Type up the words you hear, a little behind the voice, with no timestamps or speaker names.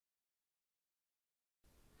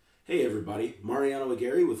Hey everybody, Mariano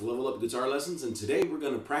Aguirre with Level Up Guitar Lessons, and today we're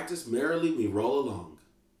going to practice Merrily We Roll Along.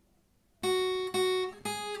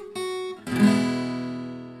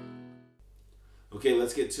 Okay,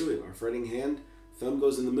 let's get to it. Our fretting hand, thumb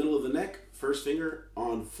goes in the middle of the neck, first finger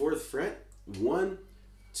on 4th fret. 1,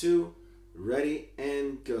 2, ready,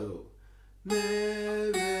 and go. Merrily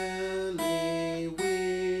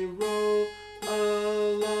we roll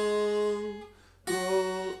along,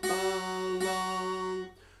 roll along,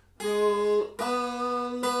 roll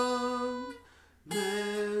along.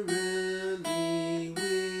 Merrily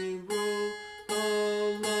we roll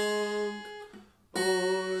along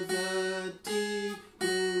o'er the deep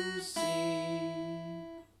blue sea.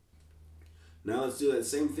 Now let's do that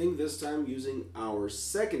same thing, this time using our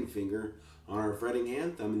second finger on our fretting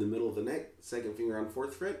hand, thumb in the middle of the neck, second finger on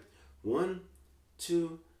 4th fret. 1,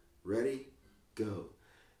 2, ready, go.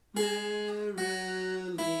 Merrily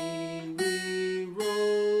we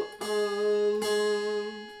roll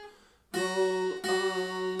along, roll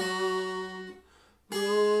along,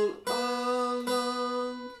 roll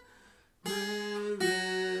along. Merrily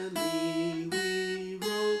we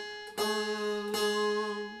roll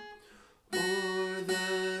along o'er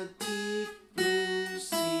the deep blue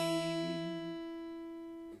sea.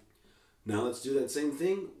 Now let's do that same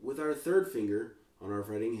thing with our third finger on our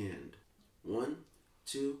fretting hand. 1,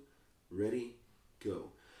 2, ready,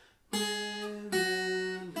 go. Merrily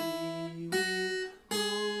we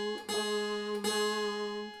roll along,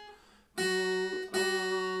 roll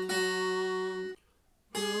along,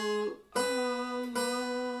 roll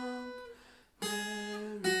along.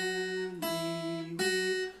 Merrily we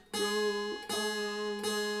roll along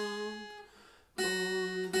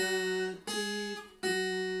o'er the deep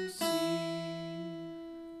blue sea.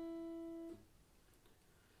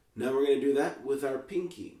 Now we're going to do that with our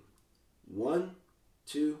pinky. 1,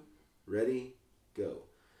 2, ready, go.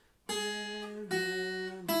 Merrily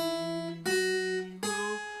we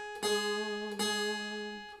roll along,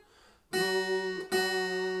 roll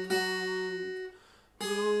along,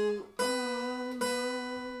 roll along.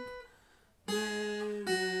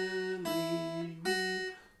 Merrily we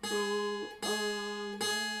roll along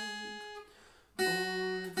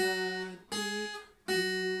o'er the deep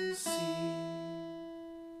blue sea.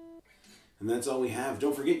 And that's all we have.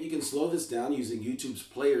 Don't forget you can slow this down using YouTube's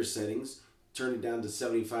player settings. Turn it down to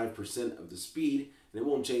 75% of the speed and it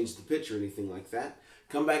won't change the pitch or anything like that.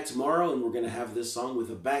 Come back tomorrow and we're going to have this song with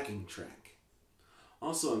a backing track.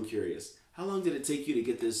 Also, I'm curious, how long did it take you to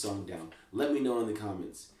get this song down? Let me know in the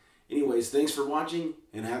comments. Anyways, thanks for watching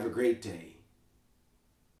and have a great day.